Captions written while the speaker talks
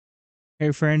Hey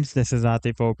friends, this is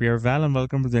Atif here. Well, and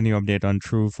welcome to the new update on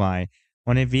TrueFi.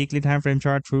 On a weekly time frame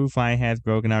chart, TrueFi has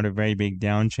broken out a very big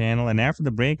down channel, and after the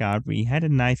breakout, we had a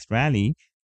nice rally.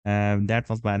 That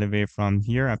was, by the way, from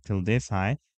here up till this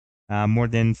high, more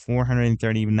than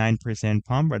 439%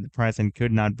 pump, but the price and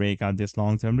could not break out this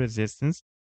long-term resistance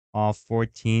of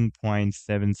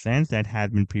 14.7 cents that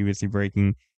had been previously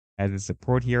breaking as a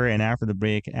support here, and after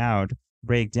the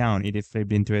breakdown, it is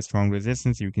flipped into a strong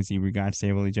resistance. You can see we got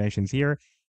stable ejections here,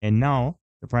 and now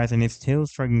the price is still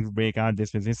struggling to break out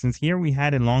this resistance. Here we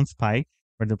had a long spike,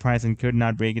 but the price could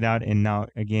not break it out, and now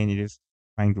again it is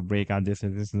trying to break out this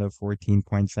resistance of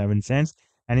 14.7 cents.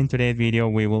 And in today's video,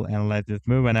 we will analyze this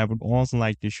move, and I would also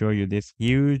like to show you this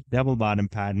huge double bottom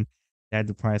pattern that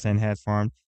the price has formed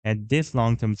at this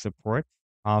long-term support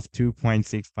of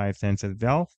 2.65 cents as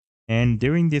well. And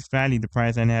during this rally, the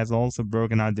price has also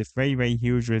broken out this very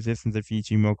huge resistance of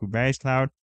Ichimoku bearish cloud.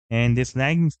 And this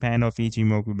lagging span of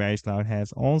Ichimoku bearish cloud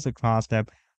has also crossed up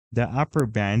the upper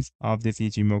bands of this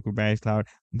Ichimoku bearish cloud.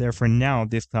 Therefore, now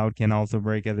this cloud can also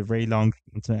break as a very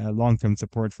long-term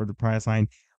support for the price line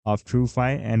of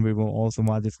TrueFi. And we will also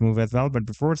watch this move as well. But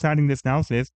before starting this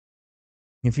analysis,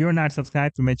 if you're not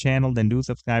subscribed to my channel, then do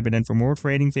subscribe. And then for more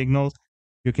trading signals,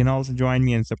 you can also join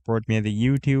me and support me as a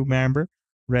YouTube member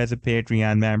or as a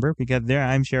Patreon member, because there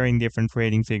I'm sharing different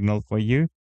trading signals for you.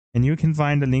 And you can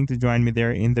find the link to join me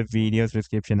there in the video's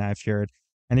description I've shared.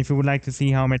 And if you would like to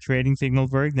see how my trading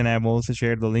signals work, then I've also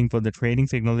shared the link for the trading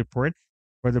signal report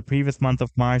for the previous month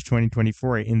of March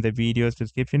 2024 in the video's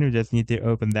description. You just need to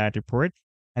open that report.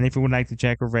 And if you would like to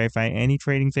check or verify any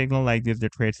trading signal like this, the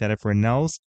trade setup for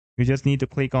nulls, you just need to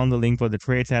click on the link for the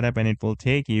trade setup and it will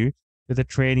take you to the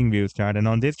TradingView chart. And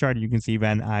on this chart, you can see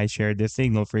when I shared this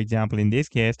signal. For example, in this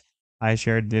case, I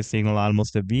shared this signal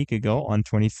almost a week ago on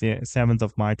 27th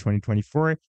of March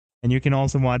 2024. And you can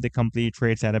also watch the complete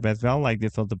trade setup as well, like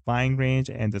this of the buying range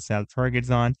and the sell target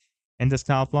zone and the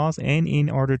stop loss. And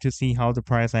in order to see how the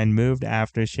price line moved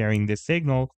after sharing this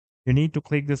signal, you need to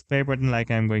click this play button like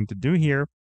I'm going to do here.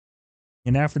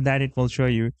 And after that, it will show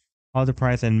you how the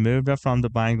price then moved up from the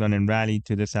buying zone and rallied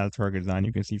to the sell target zone.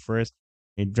 You can see first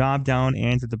it dropped down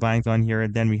into the buying zone here,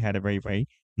 and then we had a very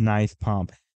nice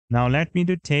pump. Now let me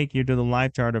take you to the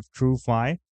live chart of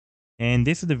TrueFi, and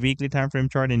this is the weekly time frame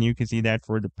chart, and you can see that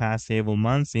for the past several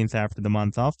months, since after the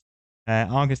month of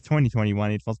August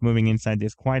 2021, it was moving inside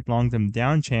this quite long-term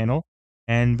down channel.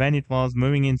 And when it was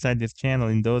moving inside this channel,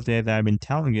 in those days I've been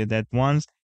telling you that once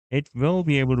it will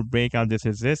be able to break out this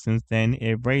resistance, then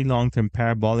a very long-term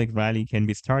parabolic rally can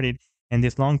be started, and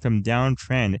this long-term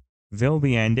downtrend will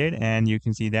be ended. And you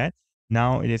can see that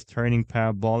now it is turning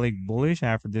parabolic bullish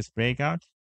after this breakout.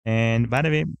 And by the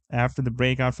way, after the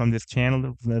breakout from this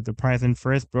channel, the price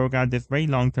first broke out this very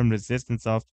long-term resistance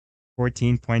of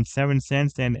 14.7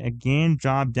 cents, and again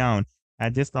dropped down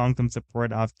at this long-term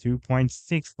support of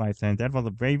 2.65 cents. That was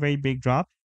a very big drop.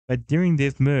 But during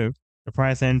this move, the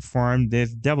price then formed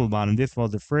this double bottom. This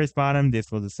was the first bottom,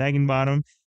 this was the second bottom,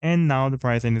 and now the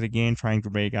price is again trying to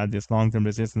break out this long-term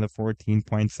resistance of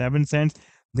 14.7 cents.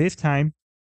 This time,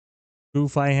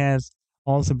 TrueFi has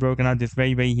also broken out this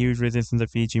very huge resistance of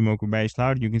Ichimoku bearish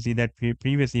cloud. You can see that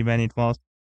previously when it was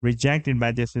rejected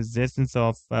by this resistance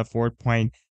of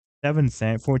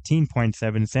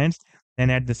 14.7 cents,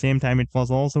 and at the same time it was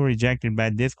also rejected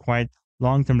by this quite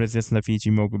long-term resistance of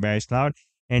Ichimoku bearish cloud.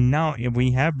 And now if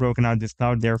we have broken out this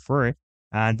cloud, therefore,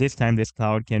 this time this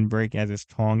cloud can break as a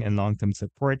strong and long-term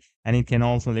support, and it can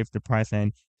also lift the price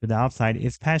end to the upside,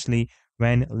 especially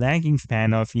when lagging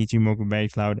span of Ichimoku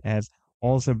bearish cloud has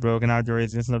also broken out the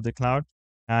resistance of the cloud.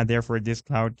 Therefore, this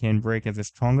cloud can break as a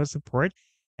stronger support.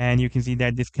 And you can see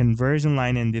that this conversion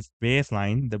line and this base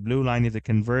line, the blue line is a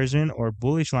conversion or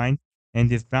bullish line, and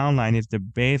this brown line is the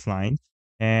baseline.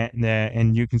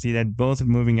 And you can see that both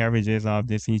moving averages of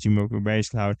this Ichimoku bearish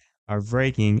cloud are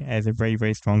breaking as a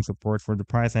very strong support for the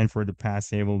price and for the past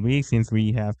several weeks. Since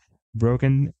we have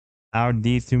broken out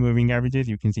these two moving averages,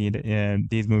 you can see that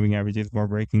these moving averages were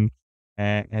breaking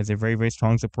as a very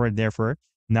strong support. Therefore,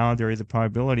 now there is a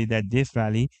probability that this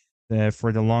rally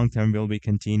for the long term will be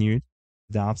continued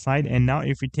the upside. And now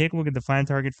if we take a look at the final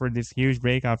target for this huge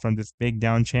breakout from this big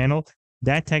down channel,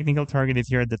 that technical target is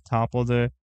here at the top of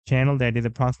the channel, that is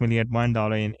approximately at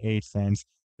 $1.08. So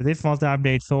this was the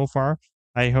update so far.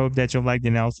 I hope that you like the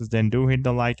analysis. Then do hit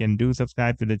the like and do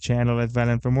subscribe to the channel as well.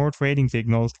 And for more trading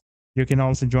signals, you can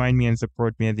also join me and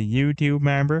support me as a YouTube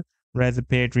member or as a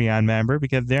Patreon member,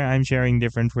 because there I'm sharing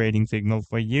different trading signals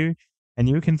for you. And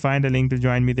you can find a link to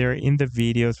join me there in the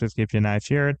video's description I've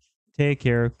shared. Take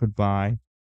care. Goodbye.